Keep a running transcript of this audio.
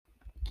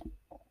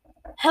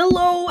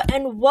Hello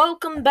and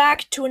welcome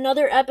back to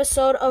another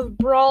episode of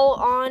Brawl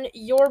on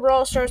your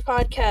Brawl Stars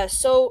podcast.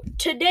 So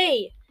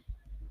today,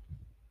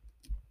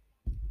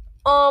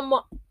 um,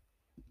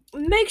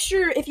 make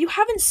sure if you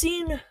haven't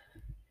seen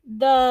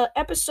the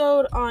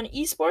episode on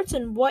esports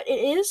and what it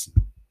is,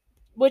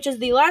 which is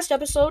the last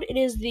episode, it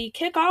is the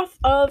kickoff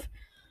of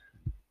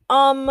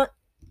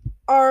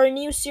our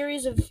new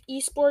series of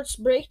esports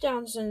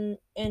breakdowns and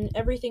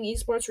everything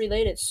esports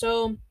related.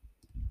 So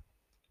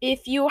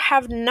if you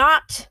have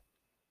not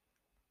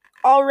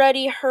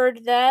already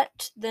heard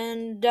that,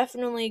 then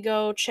definitely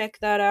go check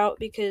that out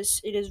because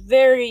it is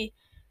it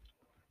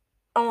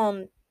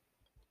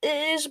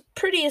is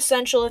pretty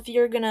essential if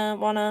you're gonna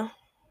wanna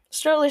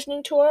start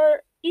listening to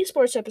our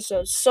esports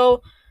episodes.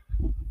 So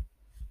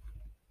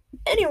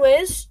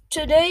anyways,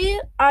 today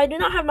I do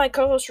not have my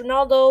co-host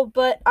Ronaldo,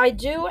 but I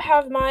do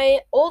have my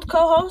old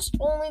co-host.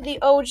 Only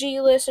the OG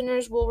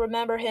listeners will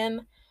remember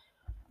him.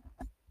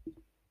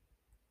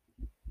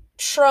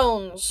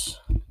 Trones.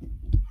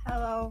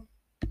 Hello.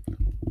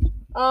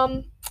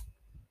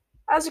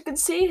 As you can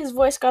see, his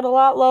voice got a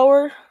lot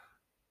lower.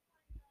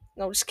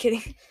 No, just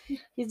kidding.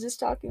 He's just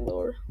talking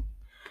lower.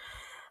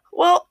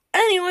 Well,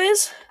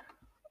 anyways,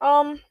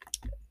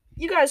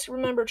 you guys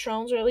remember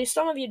Trones, or at least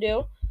some of you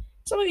do.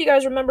 Some of you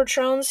guys remember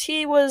Trones.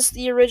 He was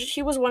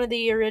one of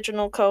the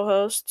original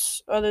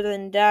co-hosts, other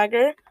than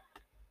Dagger.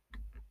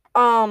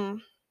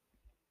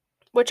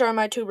 Which are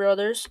my two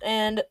brothers,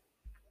 and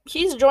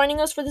he's joining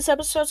us for this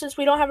episode since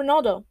we don't have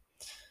Ronaldo.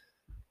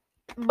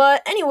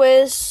 But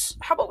anyways,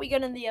 how about we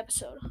get in the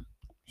episode?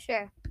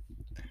 Sure.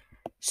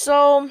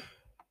 So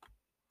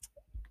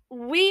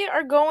we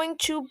are going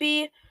to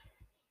be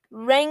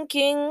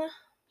ranking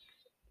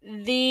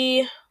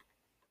the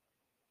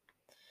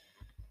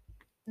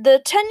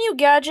 10 new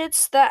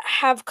gadgets that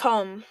have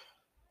come.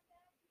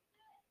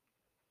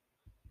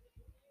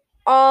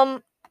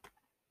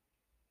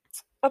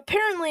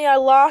 Apparently I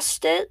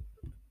lost it.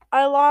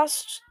 I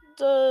lost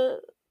the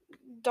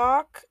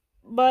doc,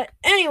 but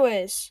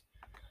anyways,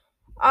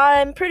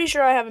 I'm pretty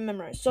sure I have it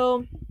memorized.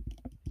 So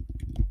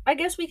I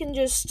guess we can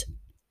just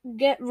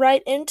get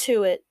right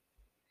into it.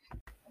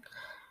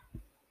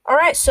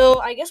 Alright, so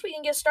I guess we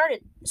can get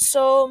started.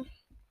 So,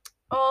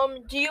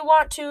 do you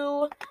want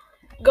to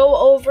go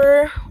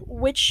over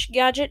which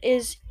gadget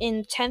is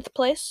in 10th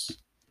place?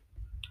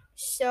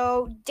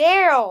 So,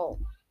 Daryl.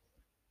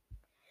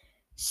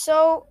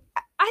 So,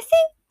 I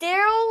think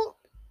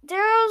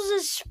Daryl's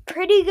is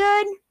pretty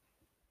good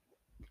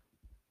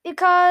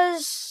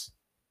because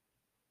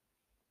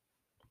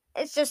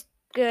it's just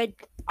good.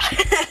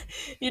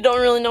 You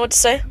don't really know what to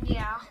say?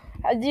 Yeah.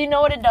 Do you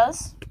know what it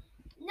does?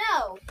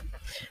 No.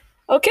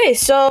 Okay,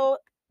 so,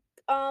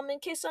 in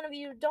case some of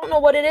you don't know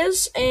what it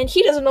is, and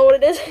he doesn't know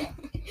what it is,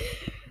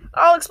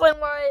 I'll explain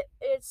why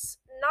it's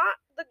not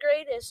the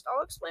greatest.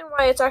 I'll explain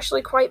why it's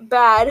actually quite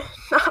bad.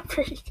 Not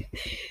pretty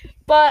good.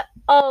 But,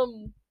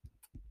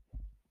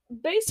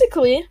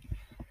 basically,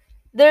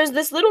 there's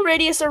this little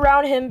radius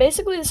around him,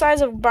 basically the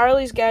size of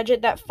Barley's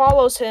gadget, that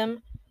follows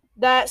him,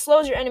 that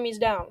slows your enemies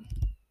down.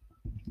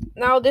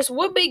 Now, this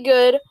would be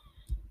good,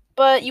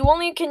 but you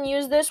only can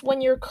use this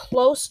when you're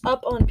close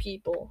up on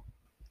people.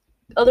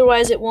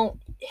 Otherwise, it won't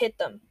hit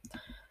them.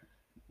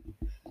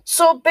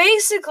 So,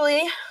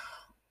 basically,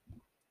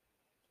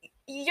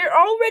 you're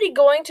already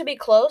going to be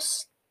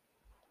close,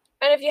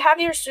 and if you have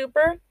your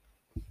super,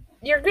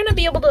 you're gonna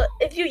be able to.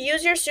 If you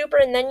use your super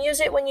and then use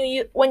it when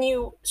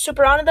you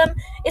super onto them,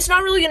 it's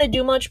not really gonna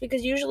do much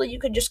because usually you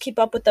could just keep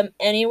up with them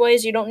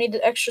anyways. You don't need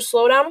the extra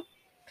slowdown.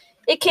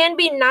 It can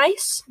be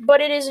nice,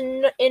 but it is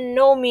in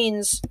no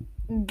means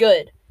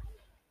good.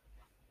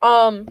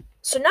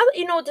 So now that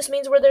you know what this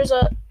means, where there's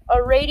a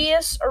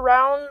radius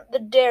around the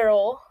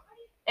Daryl,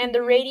 and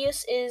the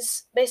radius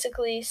is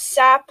basically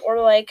sap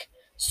or like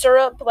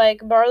syrup,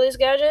 like Barley's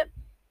gadget,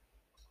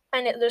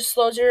 and it just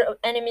slows your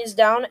enemies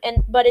down,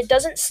 but it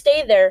doesn't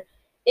stay there.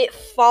 It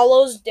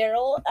follows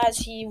Daryl as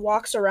he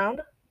walks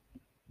around.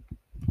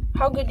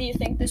 How good do you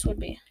think this would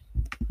be?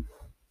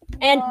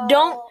 And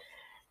don't,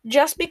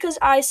 just because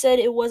I said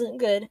it wasn't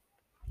good,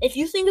 if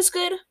you think it's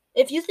good,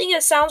 if you think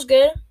it sounds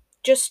good,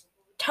 just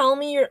tell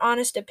me your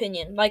honest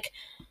opinion. Like,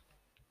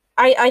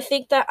 I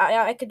think that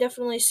I could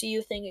definitely see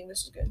you thinking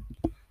this is good.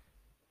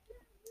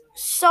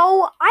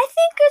 So, I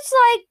think it's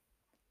like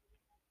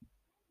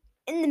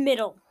in the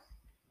middle.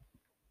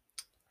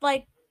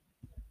 Like,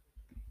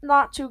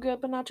 Not too good,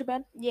 but not too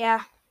bad.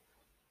 yeah.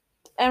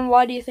 And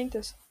why do you think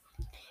this?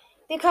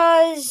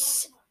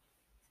 Because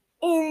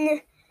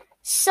in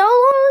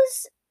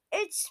solos,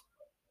 it's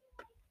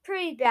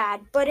pretty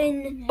bad, but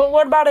But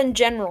what about in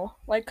general?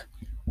 Like,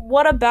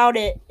 what about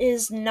it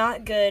is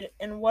not good,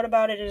 and what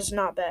about it is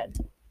not bad?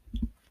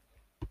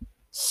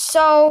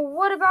 So,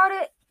 what about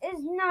it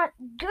is not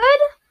good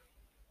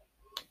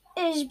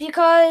is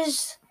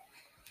because,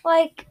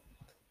 like,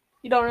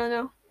 You don't really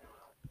know?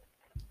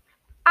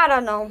 I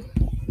don't know.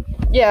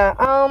 Yeah,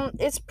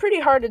 it's pretty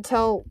hard to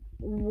tell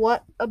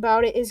what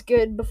about it is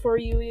good before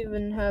you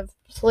even have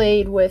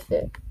played with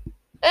it.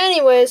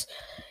 Anyways,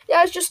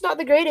 yeah, it's just not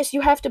the greatest.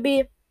 You have to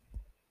be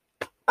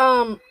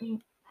um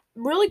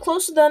really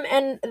close to them,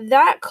 and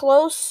that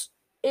close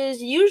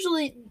is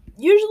usually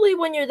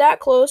when you're that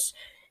close,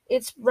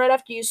 it's right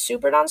after you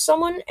supered on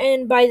someone,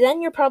 and by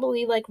then you're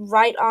probably like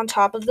right on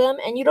top of them,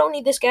 and you don't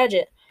need this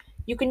gadget.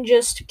 You can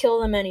just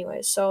kill them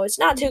anyway, so it's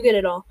not too good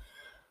at all.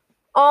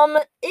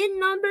 In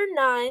number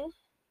 9,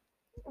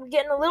 we're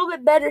getting a little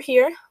bit better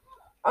here.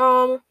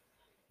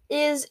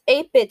 Is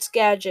 8-Bit's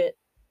gadget.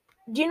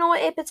 Do you know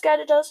what 8-Bit's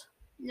gadget does?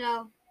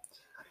 No.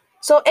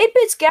 So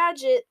 8-Bit's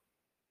gadget,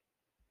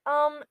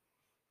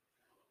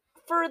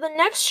 for the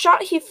next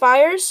shot he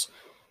fires,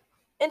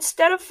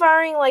 instead of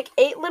firing like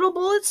 8 little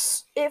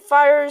bullets, it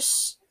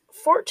fires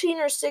 14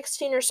 or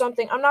 16 or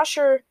something. I'm not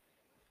sure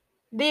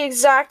the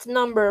exact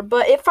number,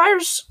 but it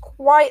fires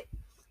quite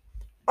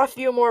a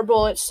few more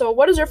bullets. So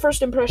what is your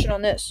first impression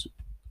on this?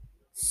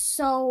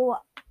 So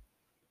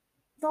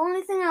the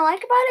only thing I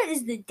like about it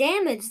is the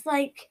damage.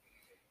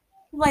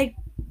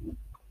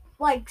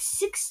 Like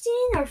 16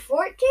 or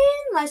 14?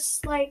 That's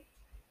like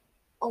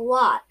a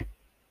lot.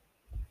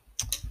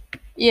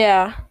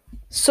 Yeah.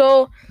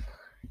 So,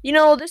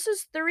 this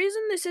is the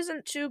reason this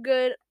isn't too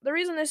good. The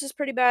reason this is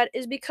pretty bad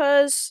is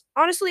because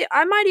honestly,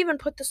 I might even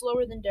put this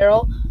lower than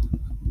Daryl.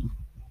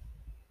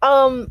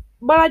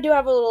 But I do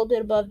have a little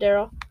bit above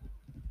Daryl.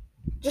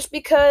 Just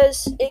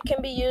because it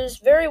can be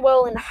used very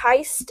well in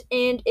Heist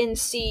and in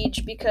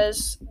Siege,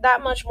 because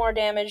that much more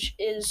damage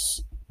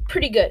is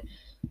pretty good.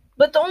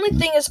 But the only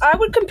thing is, I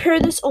would compare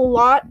this a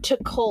lot to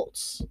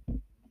Colt's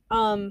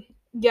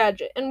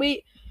gadget. And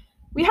we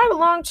had a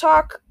long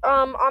talk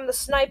on the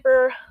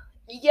sniper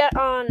yet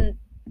on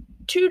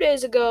 2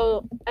 days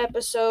ago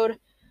episode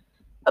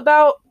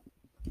about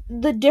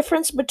the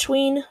difference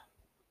between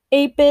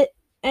 8-Bit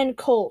and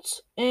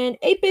Colt. And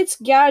 8-Bit's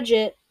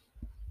gadget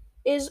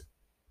is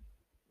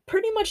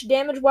pretty much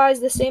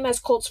damage-wise the same as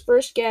Colt's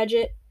first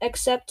gadget,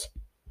 except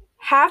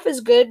half as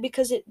good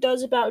because it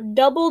does about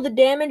double the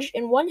damage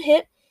in one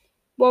hit,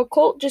 while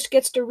Colt just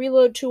gets to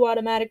reload 2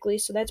 automatically,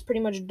 so that's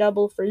pretty much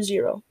double for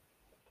 0.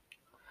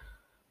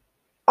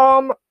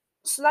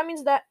 So that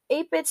means that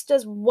 8-Bits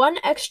does 1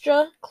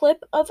 extra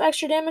clip of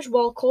extra damage,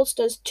 while Colt's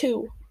does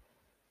 2.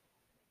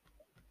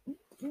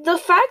 The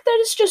fact that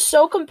it's just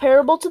so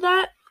comparable to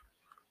that,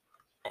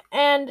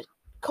 and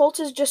Colt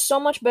is just so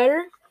much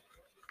better,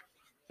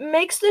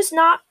 makes this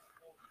not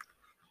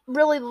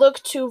really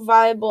look too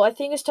viable. I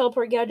think his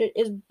teleport gadget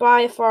is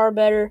by far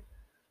better,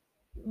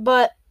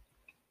 but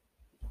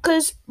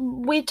because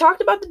we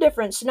talked about the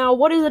difference. Now,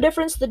 what is the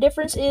difference? The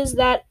difference is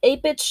that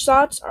 8-Bit's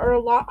shots are a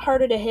lot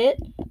harder to hit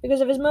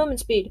because of his movement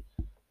speed,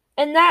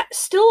 and that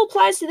still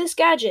applies to this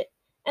gadget.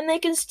 And they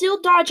can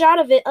still dodge out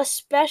of it,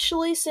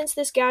 especially since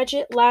this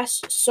gadget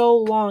lasts so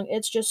long.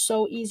 It's just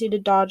so easy to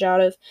dodge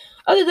out of.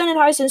 Other than in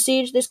Heist and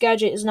Siege, this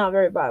gadget is not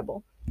very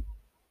viable.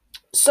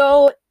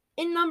 So,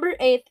 in number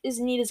 8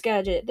 is Nita's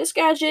gadget. This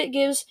gadget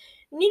gives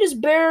Nita's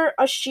bear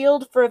a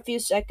shield for a few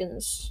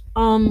seconds.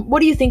 What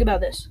do you think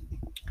about this?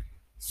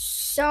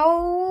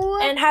 So.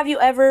 And do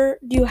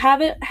you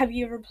have it? Have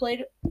you ever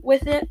played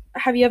with it?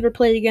 Have you ever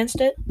played against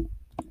it?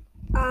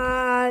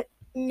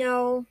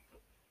 No.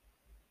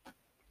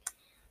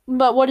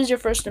 But what is your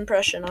first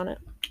impression on it?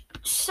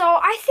 So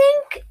I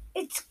think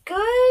it's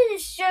good.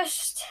 It's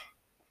just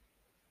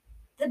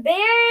the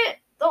bear,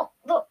 the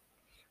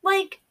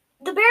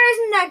bear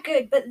isn't that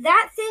good, but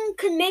that thing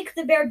could make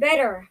the bear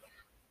better.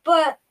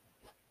 But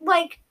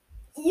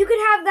you could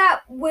have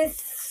that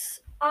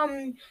with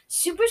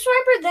Super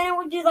Swiper, then it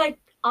would be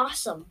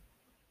awesome.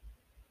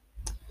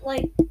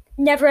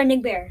 Never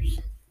ending bears.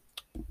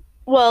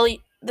 Well,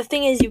 the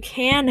thing is, you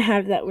can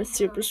have that with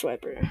Super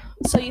Swiper.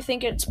 So you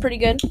think it's pretty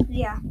good?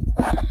 Yeah.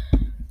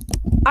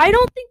 I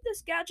don't think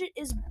this gadget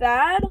is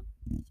bad.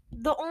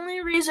 The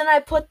only reason I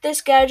put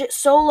this gadget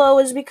so low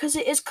is because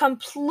it is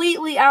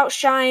completely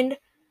outshined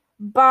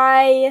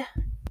by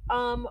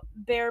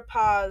Bear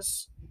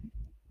Paws.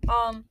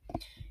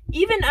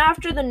 Even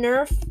after the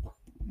nerf,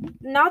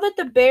 now that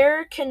the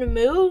bear can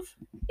move,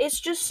 it's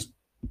just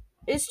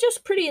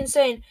pretty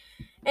insane.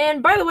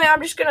 And by the way,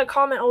 I'm just gonna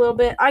comment a little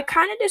bit. I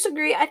kind of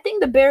disagree. I think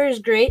the bear is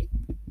great.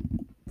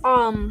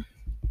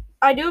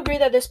 I do agree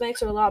that this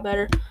makes it a lot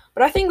better,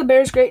 but I think the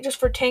bear is great just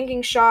for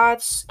tanking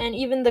shots and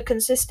even the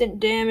consistent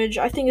damage.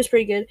 I think is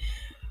pretty good.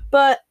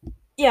 But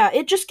yeah,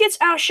 it just gets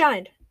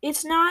outshined.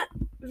 It's not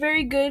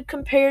very good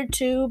compared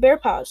to Bear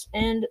Paws,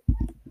 and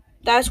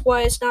that's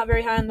why it's not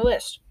very high on the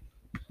list.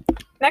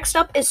 Next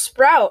up is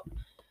Sprout.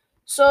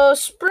 So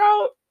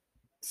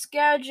Sprout's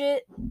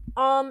gadget,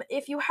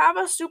 if you have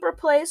a super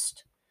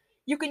placed,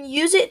 you can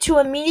use it to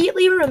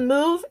immediately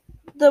remove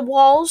the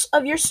walls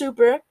of your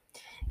super,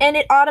 and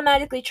it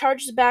automatically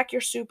charges back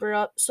your super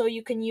up so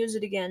you can use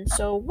it again.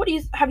 So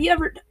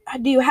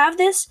do you have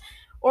this,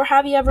 or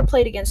have you ever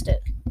played against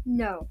it?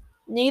 No.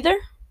 Neither?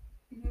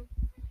 Mm-hmm.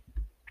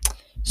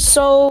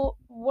 So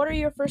what are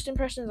your first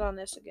impressions on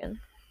this again?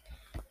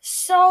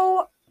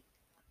 So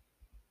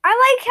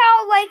I like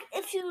how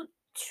if you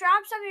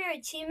trap some of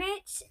your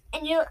teammates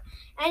and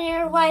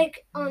you're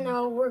like, oh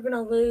no, we're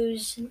gonna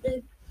lose.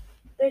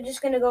 They're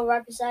just gonna go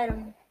right beside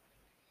them.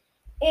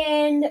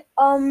 And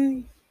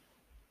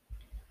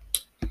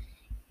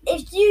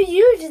if you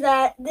use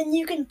that, then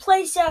you can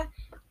place it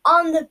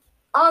on the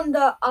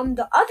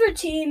other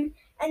team,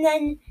 and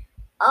then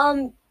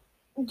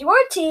your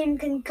team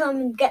can come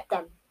and get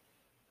them.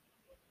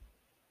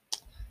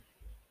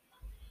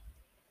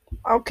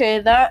 Okay,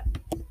 that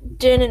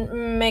didn't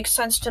make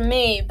sense to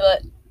me,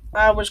 but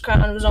I was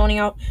kind of zoning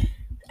out.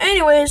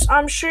 Anyways,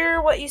 I'm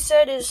sure what you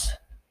said is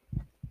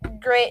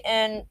great,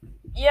 and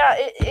yeah,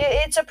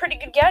 it's a pretty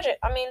good gadget.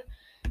 I mean,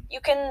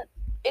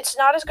 it's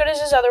not as good as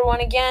his other one.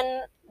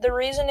 Again, the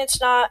reason it's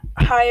not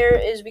higher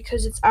is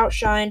because it's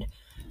outshined,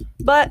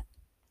 but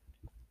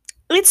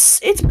it's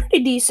pretty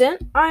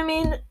decent. I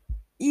mean,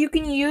 you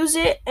can use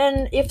it,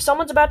 and if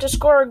someone's about to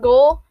score a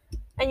goal,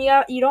 and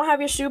you don't have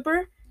your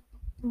super,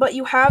 but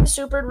you have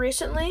supered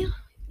recently,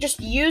 just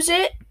use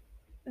it.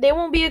 They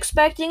won't be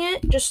expecting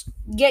it. Just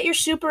get your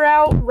super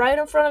out right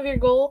in front of your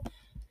goal.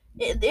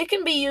 It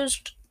can be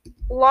used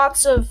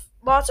lots of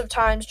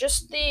times.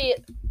 Just the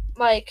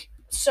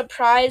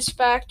surprise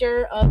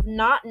factor of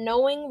not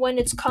knowing when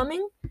it's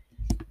coming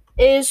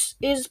is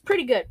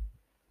pretty good.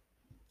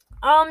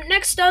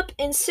 Next up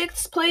in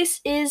 6th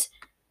place is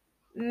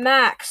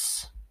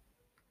Max.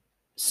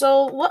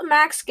 So what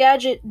Max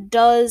gadget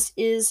does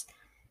is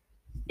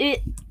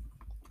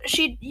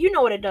you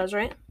know what it does,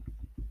 right?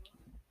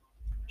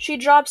 She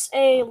drops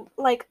a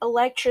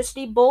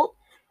electricity bolt,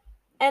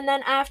 and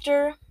then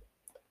after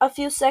a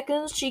few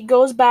seconds she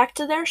goes back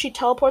to there. She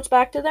teleports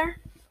back to there.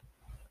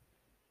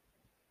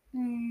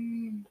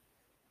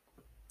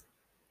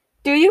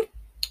 Do you?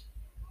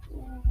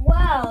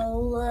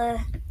 Well,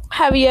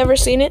 have you ever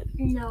seen it?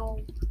 No.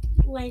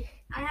 I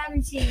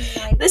haven't seen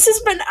it. This has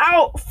been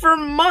out for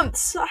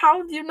months. How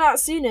have you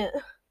not seen it?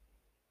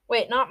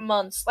 Wait, not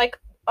months.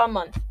 A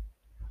month.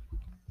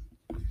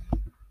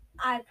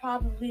 I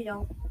probably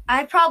don't.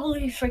 I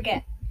probably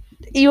forget.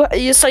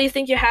 So you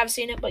think you have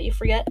seen it, but you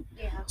forget?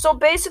 Yeah. So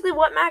basically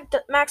what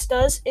Max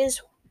does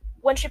is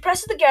when she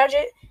presses the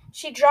gadget,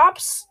 she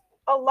drops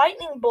a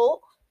lightning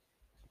bolt,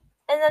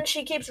 and then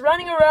she keeps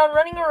running around,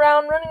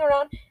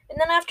 and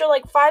then after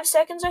 5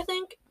 seconds, I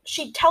think,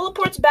 she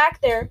teleports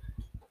back there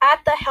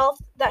at the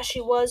health that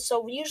she was.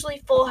 So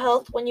usually full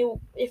health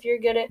if you're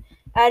good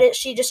at it,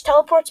 she just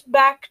teleports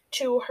back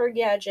to her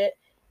gadget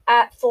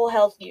at full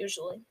health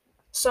usually.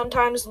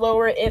 Sometimes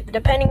lower, if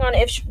depending on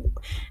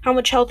how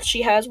much health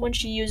she has when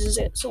she uses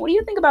it. So what do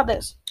you think about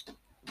this?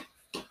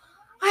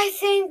 I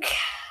think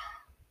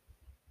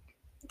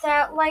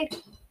that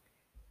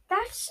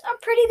that's a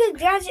pretty good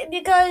gadget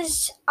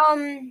because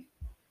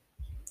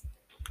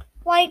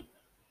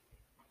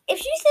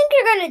if you think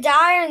you're gonna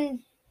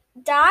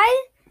die,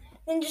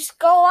 then just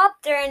go up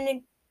there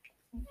and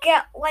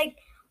get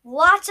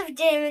lots of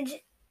damage,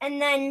 and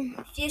then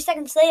a few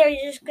seconds later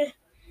you just gonna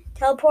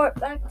teleport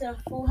back to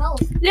full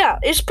health. Yeah,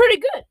 it's pretty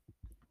good.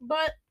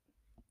 But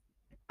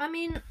I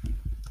mean,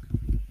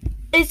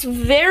 it's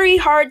very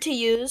hard to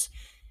use.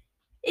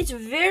 It's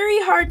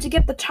very hard to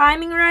get the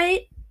timing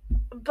right.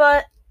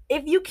 But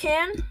if you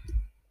can,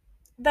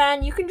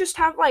 then you can just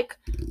have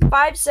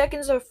 5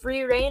 seconds of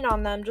free reign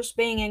on them, just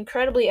being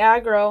incredibly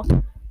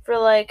aggro for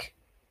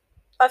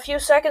a few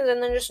seconds,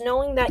 and then just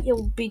knowing that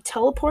you'll be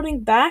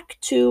teleporting back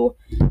to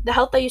the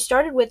health that you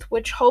started with,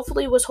 which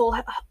hopefully was full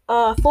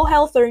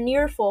health or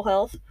near full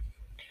health.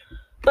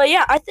 But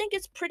yeah, I think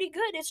it's pretty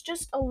good. It's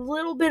just a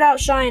little bit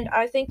outshined.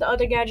 I think the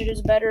other gadget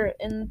is better,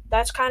 and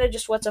that's kind of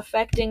just what's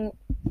affecting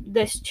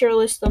this tier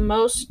list the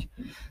most.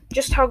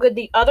 Just how good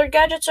the other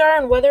gadgets are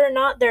and whether or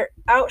not they're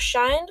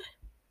outshined.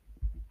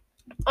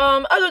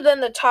 Other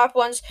than the top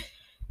ones,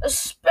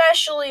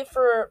 especially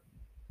for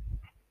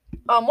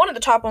one of the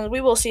top ones,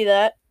 we will see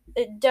that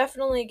it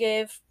definitely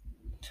gave.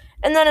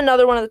 And then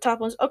another one of the top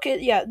ones. Okay,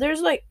 yeah,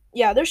 there's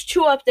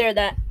 2 up there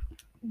that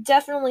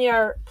definitely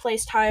are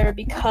placed higher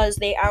because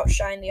they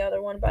outshine the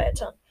other one by a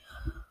ton.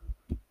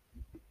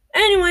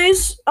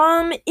 Anyways,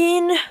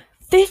 in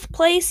 5th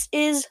place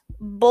is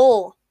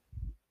Bull.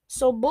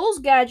 So Bull's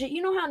gadget,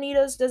 you know how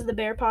Nito's does the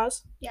bear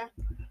paws? Yeah.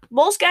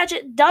 Bull's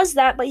gadget does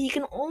that, but he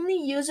can only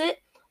use it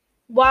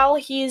while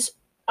he's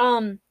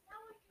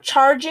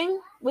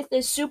charging with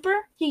his super.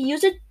 He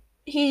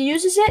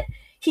uses it.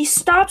 He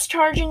stops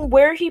charging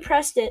where he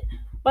pressed it,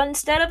 but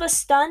instead of a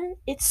stun,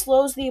 it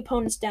slows the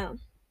opponents down.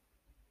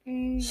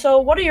 So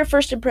what are your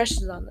first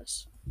impressions on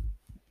this?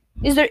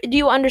 Do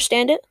you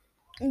understand it?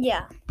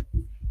 Yeah.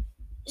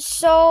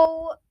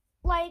 So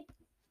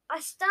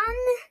a stun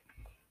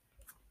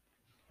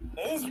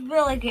is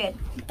really good,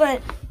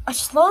 but a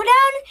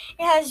slowdown,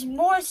 it has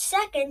more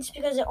seconds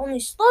because it only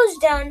slows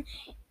down,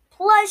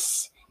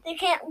 plus they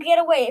can't get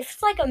away. If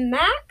it's a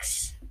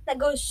max that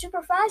goes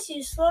super fast,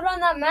 you slow down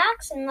that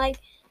max and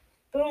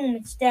boom,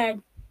 it's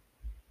dead.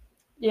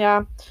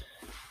 Yeah.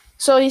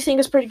 So you think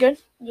it's pretty good?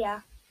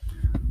 Yeah.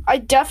 I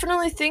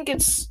definitely think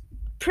it's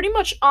pretty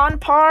much on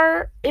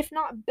par, if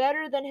not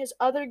better than his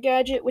other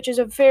gadget, which is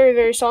a very,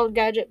 very solid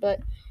gadget, but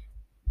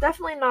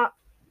definitely not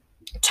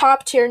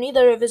top tier.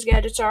 Neither of his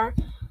gadgets are.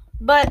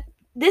 But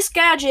this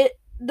gadget,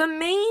 the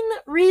main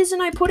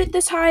reason I put it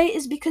this high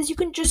is because you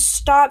can just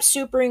stop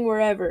supering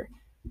wherever.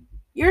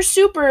 your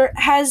super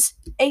has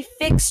a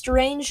fixed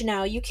range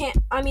now. You can't,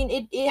 I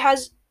mean, it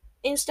has,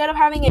 instead of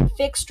having a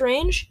fixed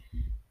range,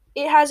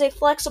 it has a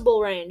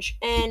flexible range,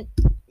 and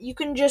you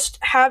can just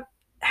have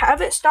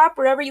it stop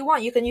wherever you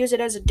want. You can use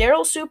it as a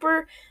Daryl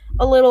super,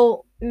 a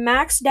little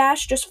max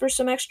dash just for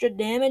some extra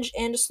damage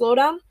and a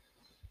slowdown,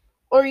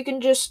 or you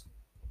can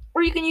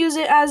use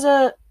it as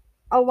a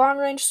long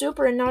range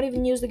super and not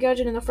even use the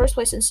gadget in the first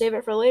place and save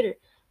it for later.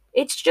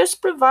 It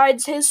just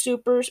provides his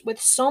supers with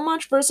so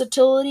much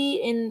versatility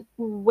in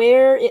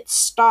where it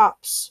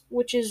stops,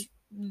 which is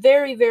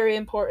very, very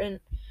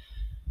important.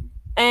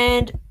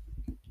 And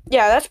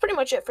yeah, that's pretty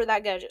much it for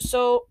that gadget.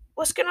 So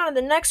let's get on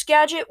to the next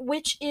gadget,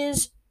 which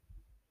is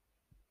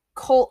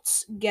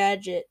Colt's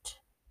gadget.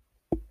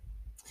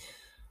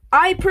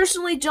 I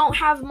personally don't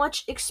have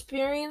much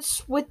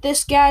experience with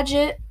this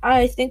gadget.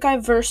 I think I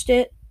versed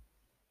it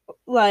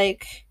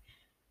like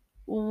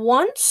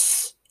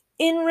once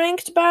in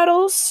ranked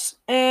battles,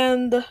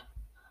 and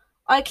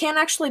I can't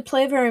actually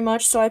play very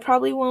much, so I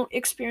probably won't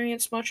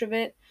experience much of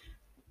it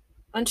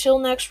until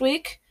next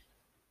week.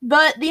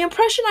 But the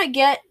impression I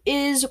get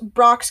is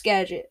Brock's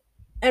gadget.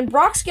 And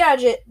Brock's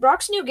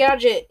new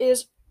gadget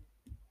is.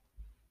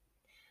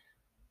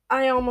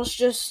 I almost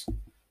just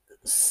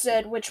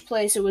said which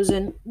place it was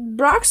in.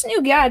 Brock's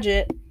new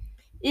gadget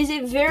is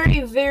a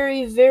very,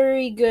 very,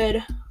 very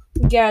good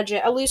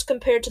gadget, at least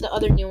compared to the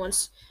other new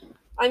ones.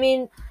 I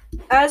mean,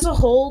 as a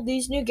whole,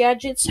 these new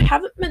gadgets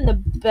haven't been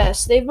the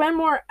best. They've been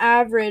more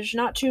average,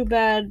 not too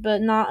bad,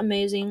 but not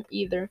amazing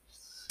either.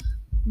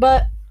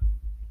 But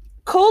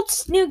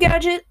Colt's new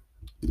gadget,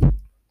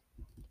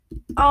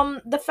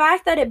 the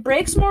fact that it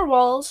breaks more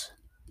walls,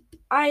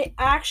 I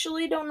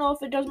actually don't know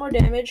if it does more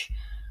damage.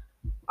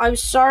 I'm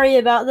sorry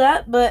about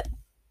that, but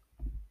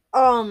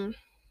um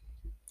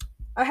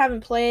I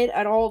haven't played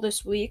at all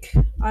this week.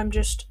 I'm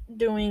just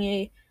doing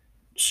a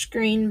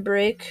screen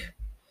break,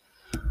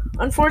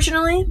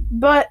 unfortunately.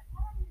 But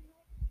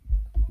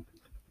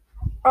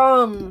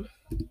um,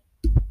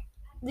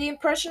 the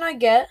impression I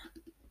get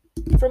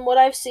from what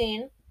I've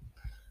seen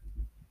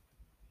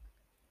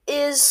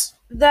is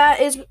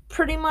that is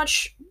pretty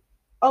much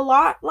a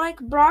lot like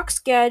Brock's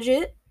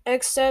gadget,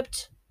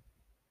 except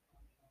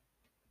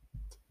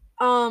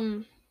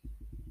um,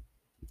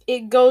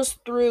 it goes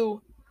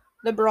through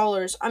the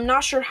brawlers. I'm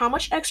not sure how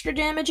much extra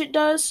damage it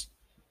does.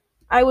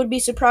 I would be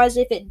surprised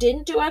if it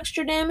didn't do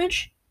extra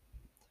damage,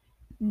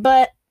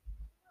 but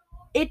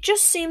it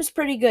just seems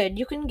pretty good.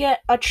 You can get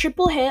a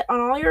triple hit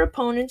on all your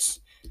opponents.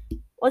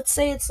 Let's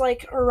say it's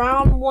like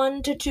around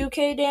 1 to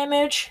 2k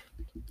damage.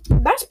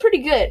 That's pretty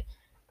good.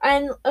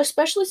 And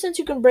especially since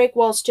you can break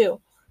walls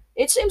too.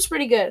 It seems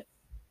pretty good.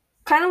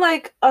 Kind of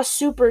like a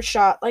super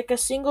shot, like a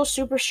single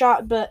super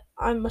shot, but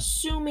I'm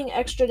assuming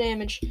extra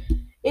damage.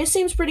 It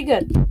seems pretty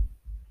good.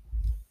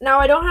 Now,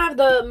 I don't have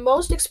the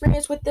most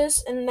experience with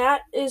this, and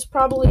that is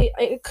probably,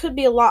 it could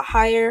be a lot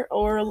higher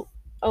or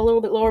a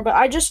little bit lower, but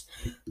I just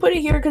put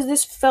it here because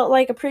this felt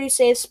like a pretty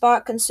safe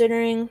spot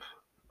considering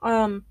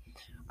um,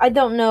 I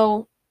don't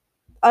know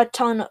a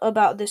ton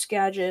about this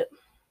gadget.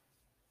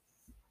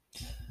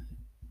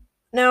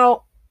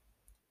 Now,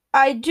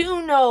 I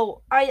do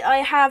know,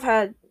 I have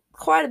had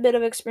quite a bit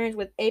of experience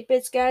with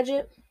 8-Bit's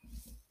gadget,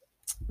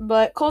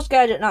 but Cole's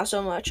gadget not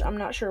so much. I'm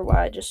not sure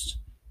why. I just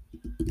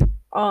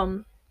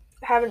um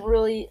haven't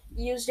really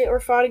used it or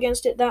fought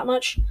against it that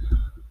much.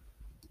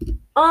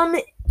 Um,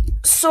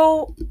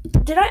 so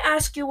did I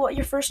ask you what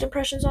your first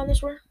impressions on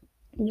this were?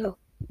 No.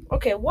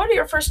 Okay, what are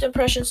your first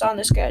impressions on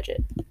this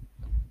gadget?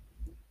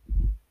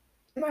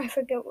 I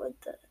forget what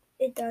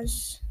it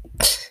does.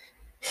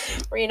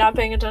 Were you not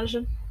paying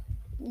attention?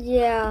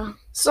 Yeah.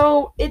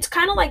 So it's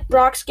kind of like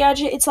Brock's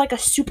gadget. It's like a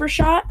super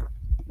shot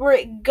where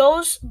it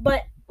goes,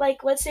 but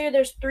like let's say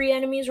there's 3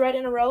 enemies right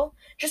in a row.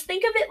 Just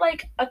think of it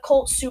like a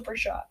Colt super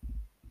shot,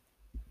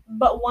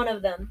 but one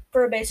of them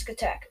for a basic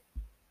attack.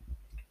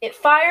 It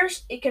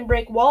fires, it can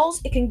break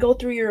walls, it can go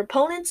through your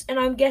opponents, and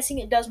I'm guessing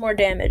it does more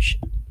damage.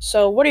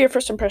 So, what are your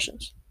first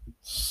impressions?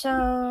 So,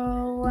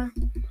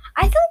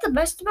 I think the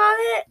best about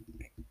it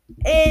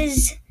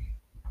is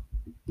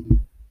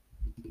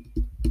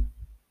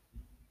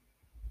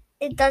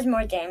it does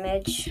more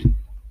damage.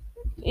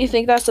 You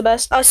think that's the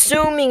best?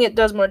 Assuming it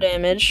does more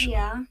damage.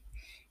 Yeah.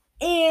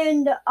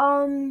 And,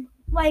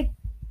 like,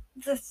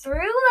 the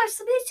through, that's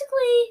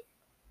basically,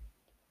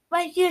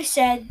 like you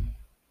said,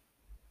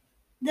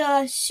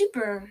 the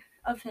super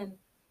of him.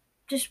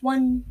 Just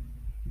one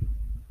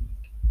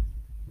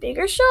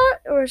bigger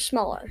shot or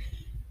smaller?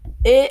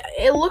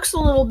 It looks a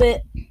little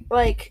bit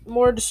like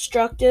more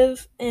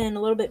destructive and a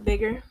little bit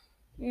bigger.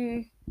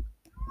 It's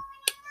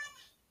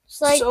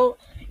like, so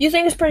you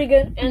think it's pretty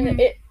good,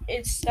 and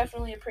it's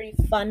definitely a pretty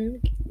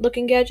fun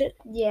looking gadget.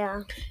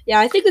 Yeah. Yeah,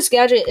 I think this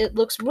gadget it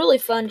looks really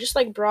fun, just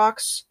like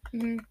Brock's.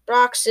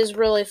 Brock's is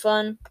really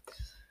fun.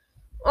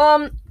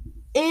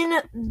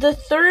 In the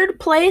third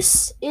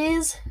place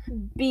is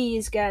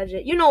B's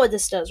gadget. You know what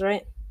this does,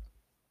 right?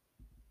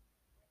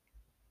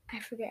 I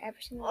forget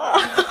every single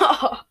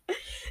one.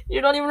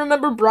 You don't even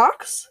remember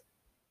Brock's?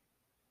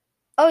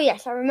 Oh,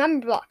 yes, I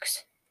remember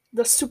Brock's.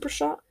 The super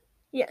shot?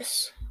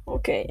 Yes.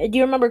 Okay. Do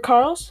you remember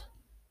Carl's?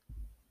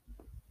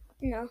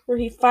 No. Where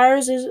he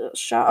fires his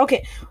shot?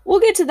 Okay, we'll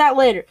get to that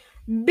later.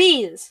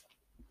 Bees.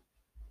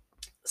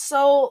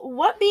 So,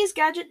 what Bee's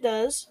gadget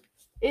does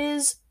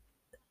is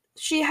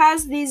she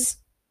has these,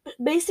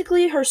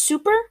 basically her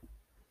super.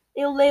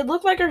 They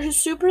look like her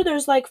super.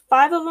 There's like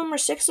 5 of them or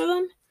 6 of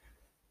them.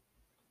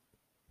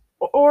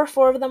 Or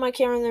 4 of them, I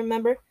can't really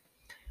remember.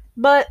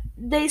 But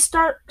they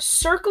start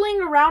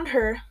circling around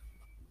her,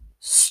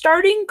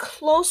 starting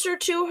closer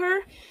to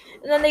her,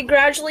 and then they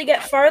gradually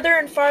get farther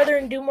and farther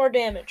and do more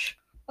damage.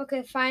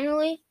 Okay,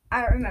 finally,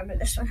 I remember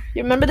this one.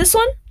 You remember this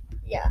one?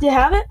 Yeah. Do you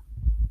have it?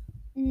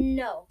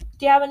 No.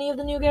 Do you have any of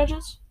the new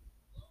gadgets?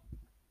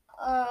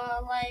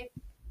 Like,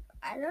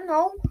 I don't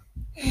know.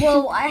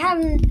 Well, I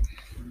haven't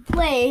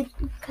played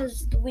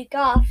because the week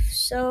off,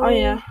 so. Oh,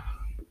 yeah.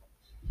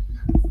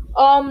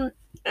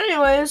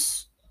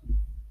 Anyways,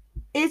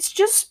 it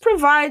just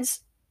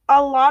provides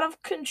a lot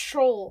of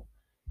control.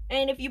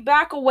 And if you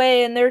back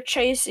away and they're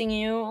chasing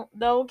you,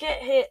 they'll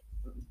get hit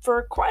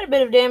for quite a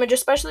bit of damage,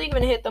 especially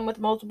even hit them with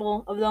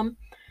multiple of them.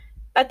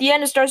 At the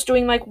end, it starts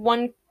doing like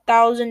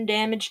 1,000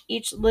 damage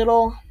each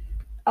little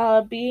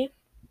bee.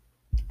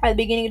 At the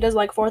beginning, it does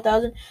like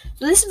 4,000.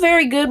 So this is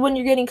very good when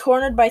you're getting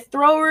cornered by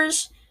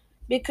throwers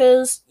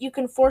because you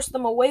can force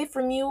them away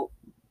from you.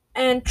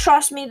 And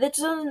trust me, that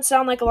doesn't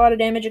sound like a lot of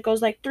damage. It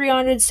goes like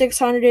 300,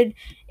 600,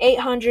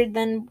 800,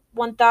 then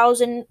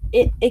 1,000.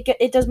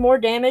 It does more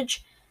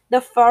damage the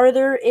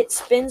farther it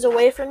spins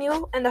away from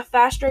you and the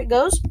faster it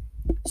goes.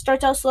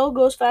 Starts out slow,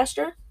 goes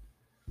faster.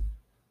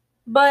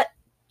 But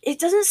it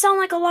doesn't sound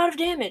like a lot of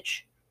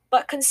damage.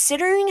 But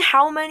considering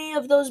how many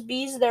of those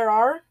bees there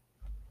are,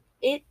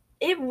 it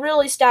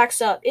really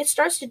stacks up. It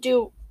starts to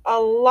do a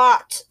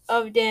lot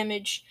of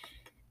damage.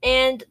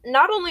 And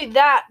not only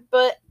that,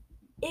 but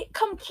it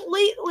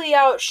completely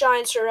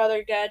outshines her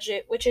other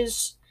gadget, which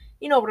is,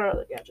 you know what her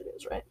other gadget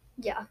is, right?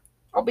 Yeah.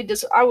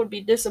 I would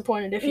be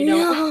disappointed if you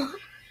don't.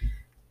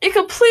 It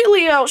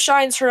completely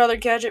outshines her other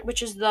gadget,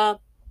 which is the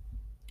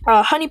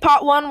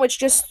honeypot one, which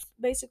just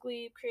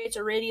basically creates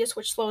a radius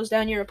which slows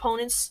down your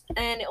opponents,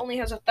 and it only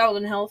has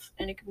 1,000 health,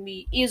 and it can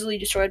be easily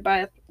destroyed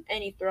by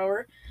any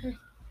thrower.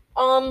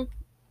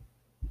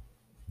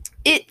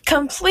 It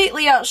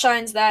completely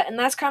outshines that, and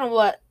that's kind of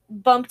what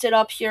bumped it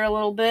up here a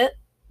little bit.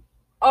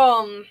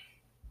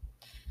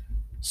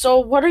 So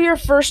what are your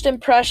first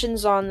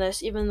impressions on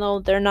this, even though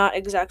they're not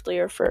exactly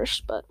your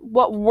first, but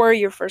what were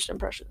your first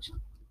impressions?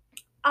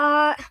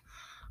 I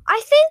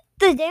think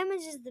the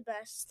damage is the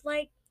best.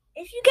 Like,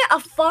 if you get a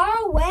far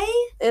away.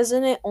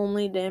 Isn't it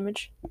only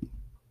damage?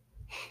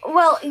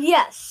 Well,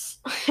 yes.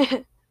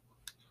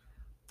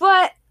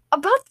 But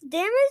about the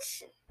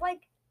damage,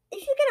 like,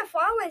 if you get a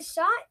far away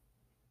shot,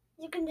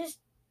 you can just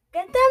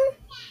get them,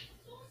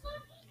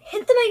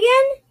 hit them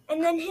again,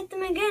 and then hit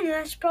them again, and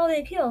that's probably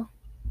a kill.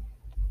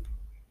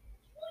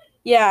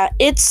 Yeah,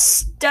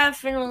 it's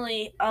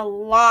definitely a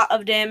lot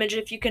of damage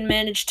if you can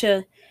manage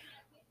to,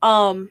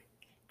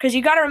 because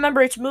you got to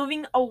remember it's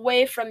moving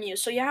away from you,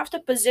 so you have to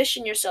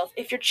position yourself.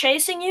 If you're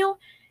chasing you,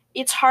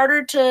 it's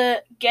harder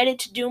to get it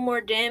to do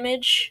more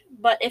damage,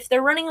 but if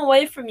they're running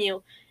away from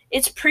you,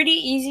 it's pretty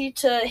easy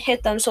to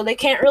hit them, so they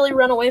can't really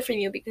run away from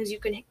you because you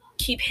can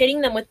keep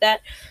hitting them with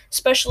that,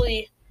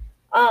 especially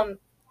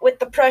with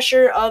the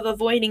pressure of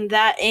avoiding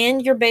that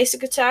and your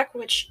basic attack,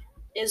 which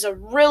is a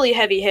really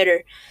heavy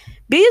hitter.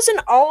 B is an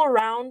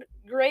all-around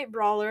great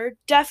brawler,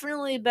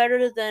 definitely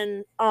better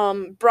than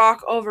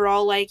Brock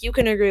overall. Like, you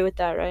can agree with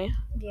that, right?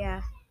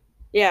 Yeah.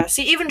 Yeah,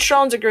 see, even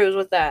Shones agrees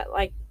with that.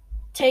 Like,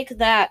 take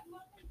that,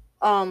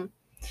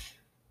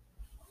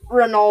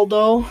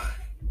 Ronaldo.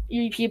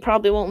 He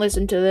probably won't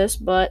listen to this,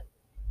 but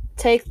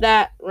take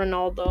that,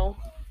 Ronaldo.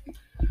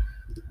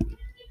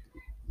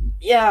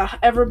 Yeah,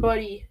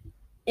 everybody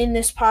in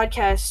this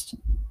podcast,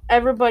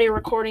 everybody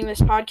recording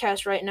this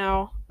podcast right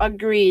now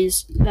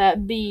agrees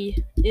that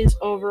B is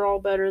overall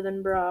better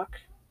than Brock.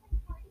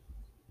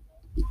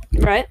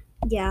 Right?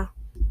 Yeah.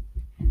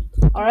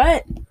 All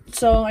right.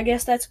 So I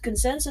guess that's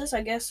consensus.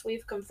 I guess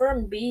we've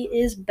confirmed B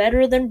is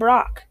better than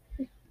Brock.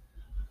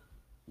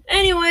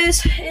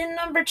 Anyways, in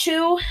number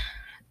 2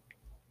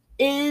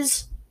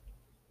 is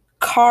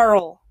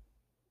Carl.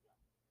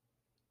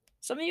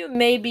 Some of you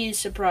may be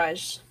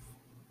surprised.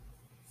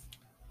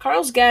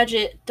 Carl's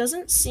gadget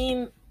doesn't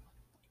seem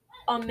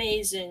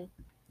amazing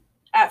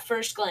at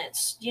first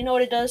glance. Do you know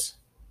what it does?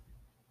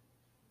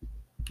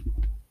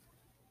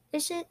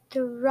 Is it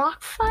the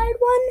rock fired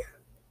one?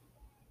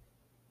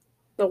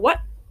 The what?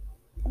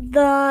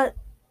 The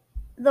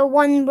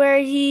one where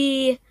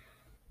he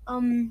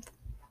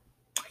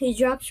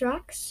drops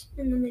rocks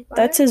and then they fire?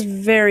 That's his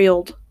very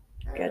old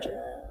gadget.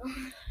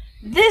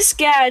 This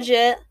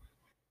gadget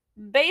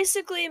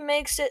basically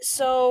makes it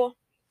so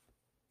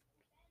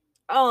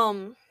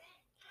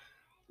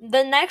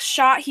the next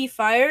shot he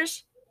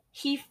fires,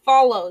 he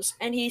follows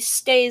and he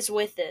stays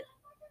with it.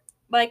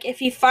 Like, if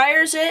he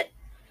fires it,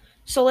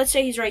 so let's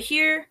say he's right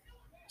here.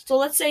 So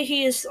let's say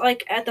he is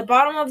like at the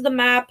bottom of the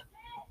map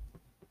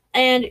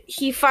and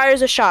he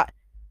fires a shot.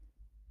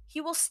 he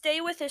will stay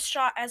with his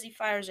shot as he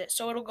fires it.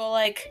 So it'll go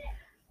like,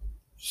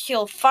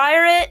 he'll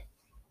fire it,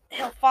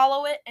 he'll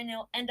follow it, and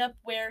he'll end up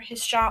where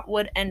his shot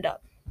would end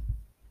up.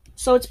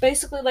 So it's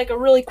basically like a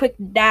really quick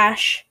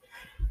dash.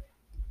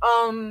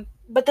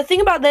 But the thing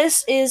about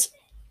this is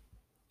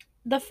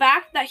the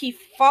fact that he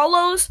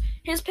follows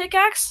his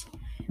pickaxe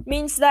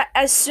means that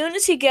as soon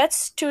as he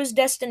gets to his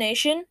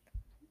destination,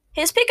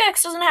 his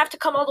pickaxe doesn't have to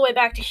come all the way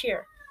back to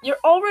here. You're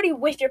already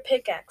with your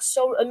pickaxe,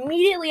 so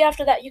immediately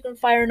after that, you can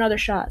fire another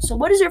shot. So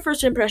what is your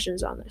first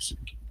impressions on this?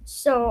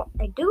 So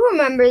I do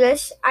remember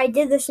this. I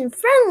did this in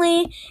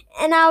friendly,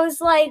 and I was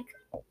like,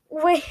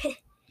 wait.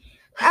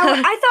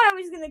 I thought I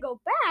was gonna go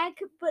back,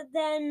 but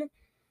then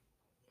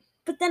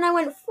I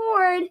went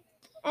forward,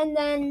 and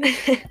then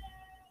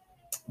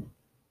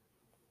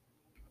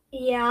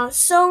yeah.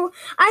 So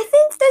I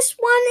think this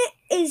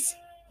one is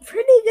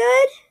pretty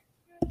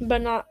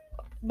good.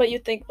 But you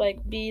think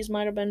like B's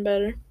might have been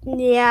better?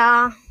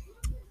 Yeah.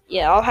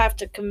 Yeah, I'll have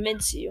to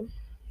convince you.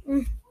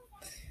 Mm.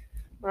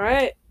 All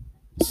right,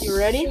 you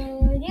ready?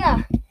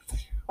 Yeah.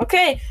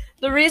 Okay,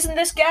 the reason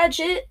this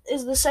gadget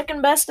is the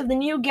second best of the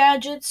new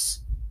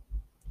gadgets,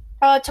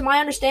 to my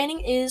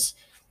understanding, is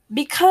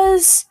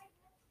because,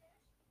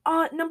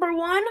 number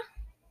one,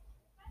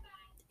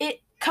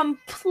 it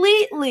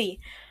completely,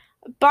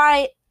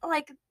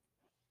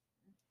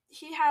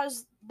 he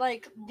has,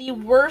 like, the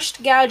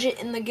worst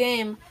gadget in the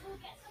game,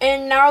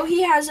 and now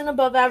he has an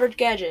above-average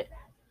gadget.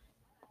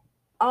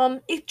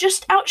 It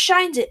just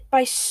outshines it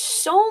by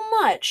so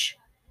much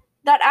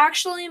that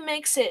actually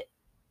makes it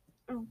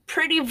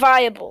pretty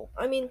viable.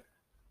 I mean,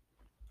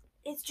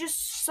 it's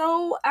just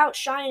so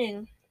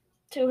outshining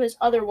to his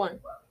other one.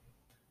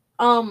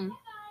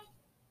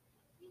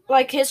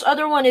 Like his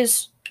other one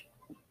is,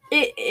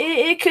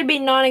 it could be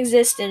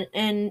non-existent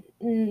and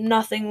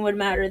nothing would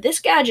matter. This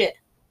gadget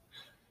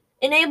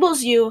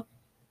enables you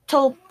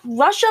to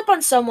rush up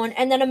on someone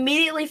and then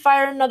immediately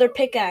fire another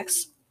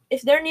pickaxe.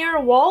 If they're near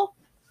a wall,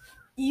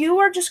 you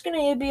are just going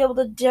to be able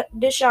to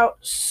dish out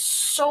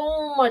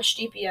so much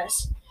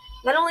DPS.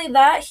 Not only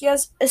that, he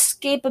has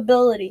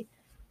escapability.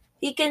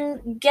 He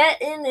can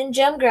get in and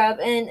gem grab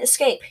and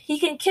escape. He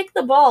can kick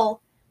the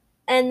ball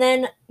and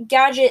then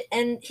gadget,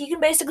 and he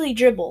can basically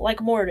dribble like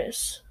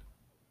Mortis.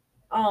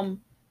 When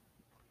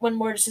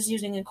Mortis is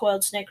using a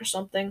coiled snake or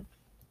something.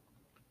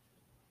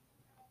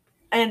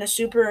 And a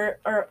super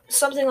or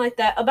something like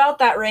that, about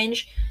that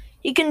range,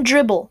 he can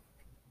dribble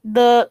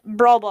the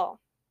brawl ball.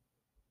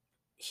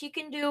 He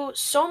can do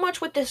so much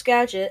with this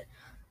gadget.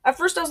 At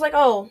first I was like,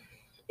 oh,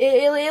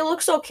 it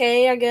looks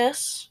okay, I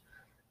guess.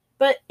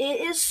 But it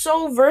is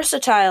so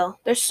versatile.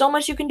 There's so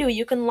much you can do.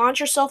 You can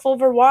launch yourself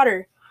over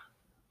water.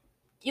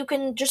 You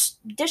can just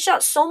dish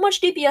out so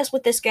much DPS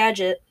with this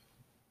gadget.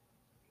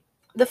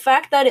 The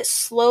fact that it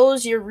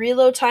slows your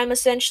reload time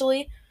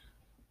essentially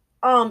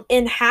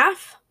in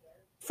half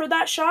for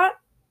that shot,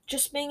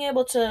 just being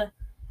able to,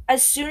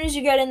 as soon as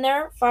you get in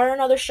there, fire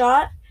another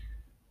shot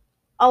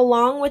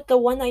along with the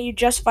one that you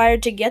just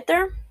fired to get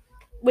there,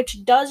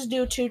 which does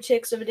do 2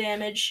 ticks of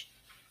damage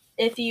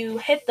if you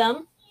hit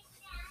them.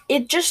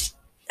 It just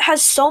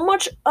has so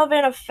much of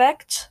an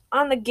effect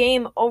on the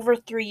game over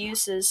 3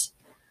 uses.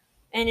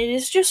 And it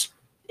is just,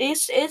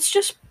 it's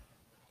just,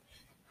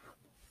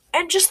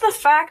 and just the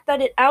fact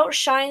that it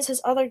outshines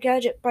his other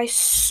gadget by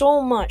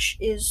so much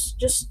is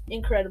just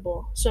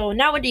incredible. So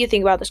now what do you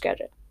think about this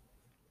gadget?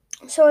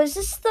 So is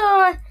this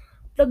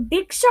the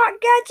big shot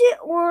gadget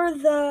or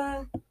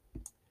the...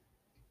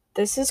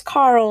 This is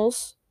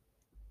Carl's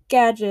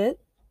gadget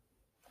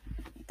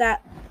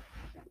that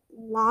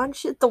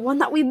launched it, the one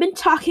that we've been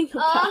talking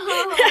about.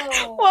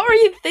 Oh. What were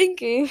you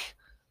thinking?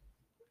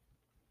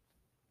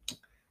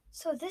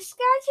 So this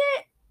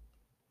gadget,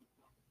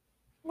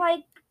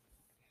 like,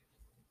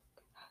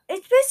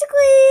 it's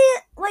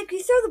basically like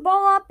you throw the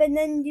ball up and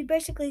then you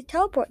basically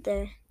teleport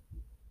there.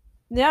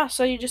 Yeah,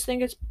 so you just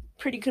think it's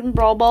pretty good in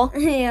Brawl Ball?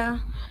 Yeah.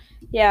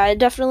 Yeah, it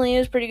definitely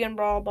is pretty good in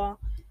Brawl Ball.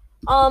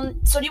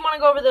 So do you want to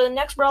go over the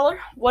next brawler?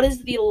 What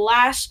is the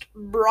last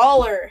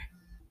brawler?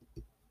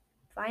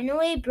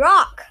 Finally,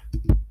 Brock.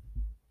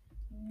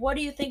 What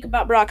do you think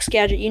about Brock's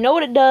gadget? You know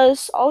what it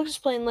does. I'll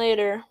explain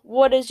later.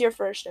 What is your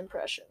first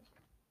impression?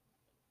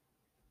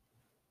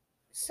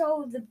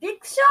 So the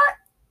big shot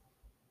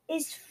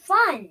is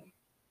fun.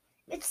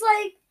 It's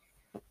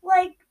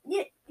like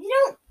you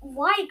don't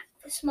like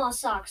small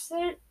socks.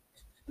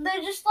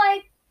 They're just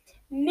like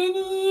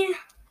mini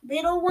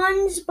little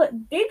ones,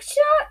 but big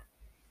shot,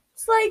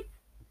 it's like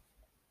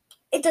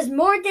it does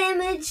more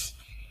damage.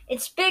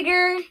 It's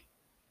bigger,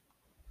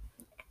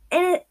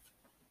 and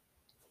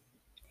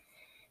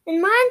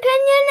in my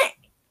opinion,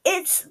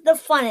 it's the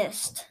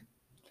funnest.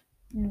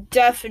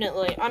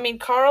 Definitely. I mean,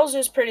 Carl's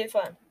is pretty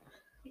fun.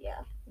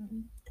 Yeah.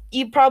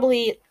 You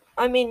probably,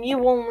 I mean,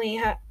 you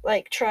only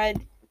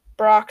tried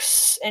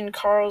Brock's and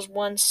Carl's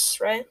once,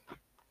 right?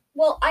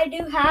 Well, I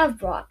do have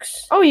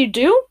Brock's. Oh, you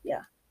do?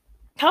 Yeah.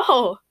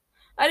 Oh,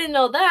 I didn't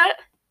know that.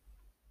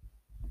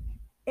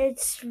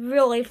 It's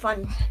really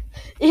fun.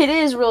 It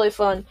is really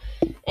fun,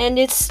 and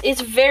it's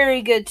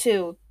very good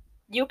too.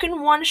 you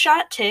can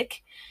one-shot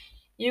Tick.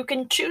 You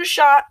can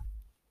two-shot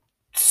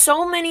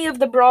so many of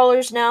the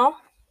brawlers now,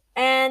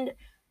 and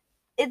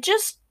it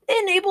just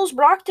enables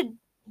Brock to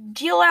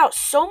deal out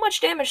so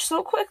much damage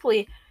so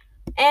quickly.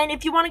 And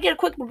if you want to get a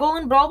quick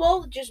golden brawl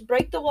ball, just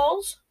break the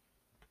walls.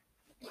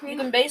 You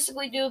can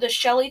basically do the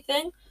Shelly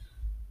thing.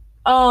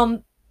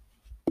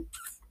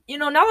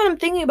 Now that I'm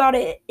thinking about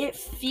it, it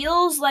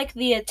feels like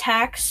the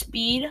attack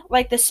speed,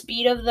 like the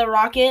speed of the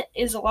rocket,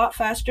 is a lot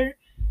faster.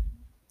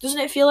 Doesn't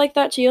it feel like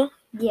that to you?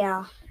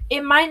 Yeah.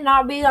 It might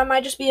not be. I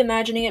might just be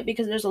imagining it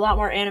because there's a lot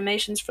more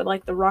animations for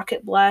like the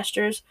rocket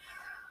blasters.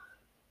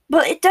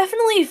 But it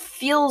definitely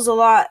feels a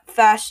lot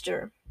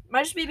faster.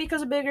 Might just be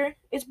because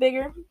it's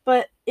bigger,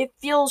 but it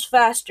feels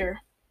faster.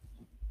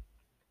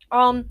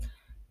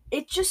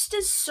 It just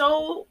is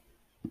so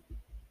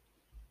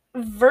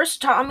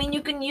versatile. I mean,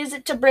 you can use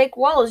it to break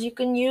walls. You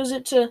can use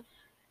it to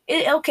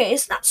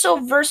it's not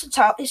so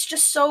versatile. It's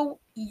just so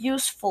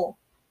useful.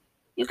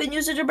 You can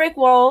use it to break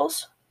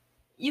walls.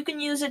 You can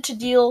use it to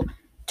deal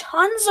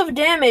tons of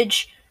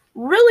damage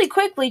really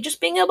quickly.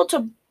 Just being able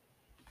to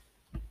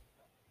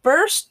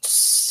burst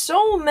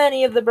so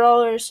many of the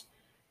brawlers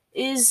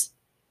is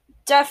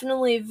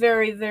definitely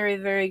very, very,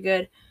 very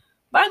good.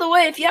 By the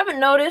way, if you haven't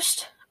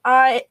noticed,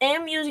 I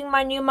am using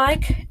my new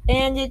mic,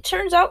 and it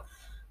turns out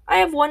I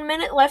have 1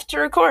 minute left to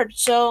record.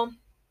 So,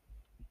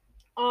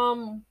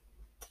 I'm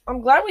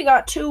glad we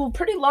got 2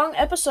 pretty long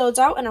episodes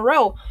out in a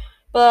row,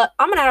 but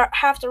I'm gonna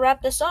have to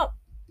wrap this up.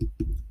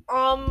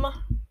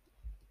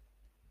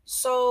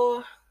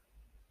 So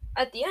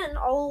at the end,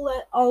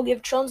 I'll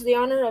give Trones the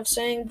honor of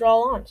saying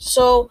Brawl on.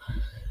 So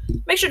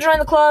make sure to join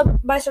the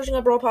club by searching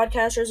up Brawl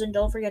Podcasters, and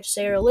don't forget to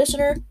say you're a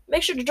listener.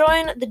 Make sure to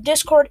join the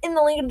Discord in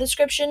the link in the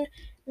description.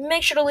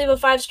 Make sure to leave a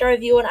 5-star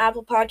review on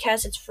Apple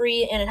Podcasts. It's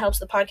free and it helps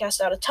the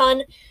podcast out a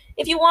ton.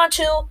 If you want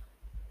to,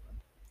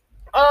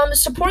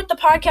 support the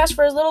podcast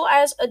for as little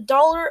as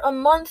 $1 a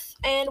month,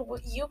 and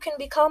you can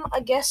become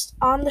a guest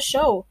on the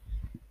show.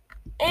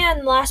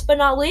 And last but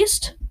not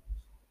least,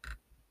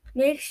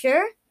 make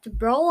sure to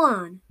brawl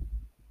on.